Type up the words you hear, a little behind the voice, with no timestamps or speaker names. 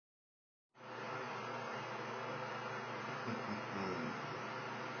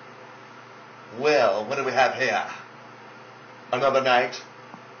Well, what do we have here? Another night,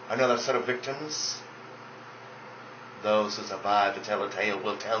 another set of victims. Those who survive to tell a tale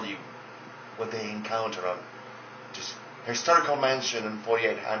will tell you what they encounter on this historical mansion in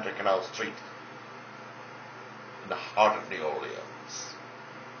 4800 Canal Street, in the heart of New Orleans.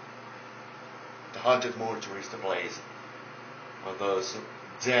 The haunted mortuary is the place where those who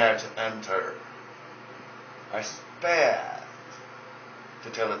dare to enter are spared to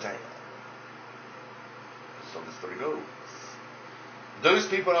tell a tale. So the story goes. Those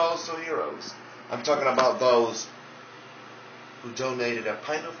people are also heroes. I'm talking about those who donated a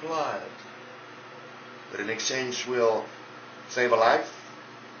pint of blood that in exchange will save a life,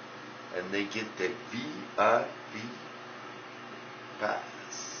 and they get the VIP pass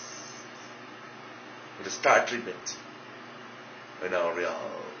with a star treatment in our real.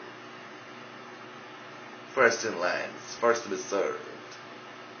 First in line, first to be served,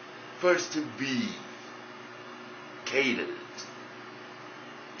 first to be catered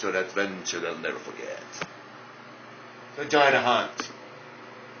to an adventure they'll never forget. So join a hunt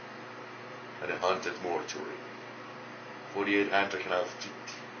at a haunted mortuary, 4800 Canal Street.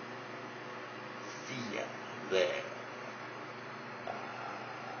 See ya there.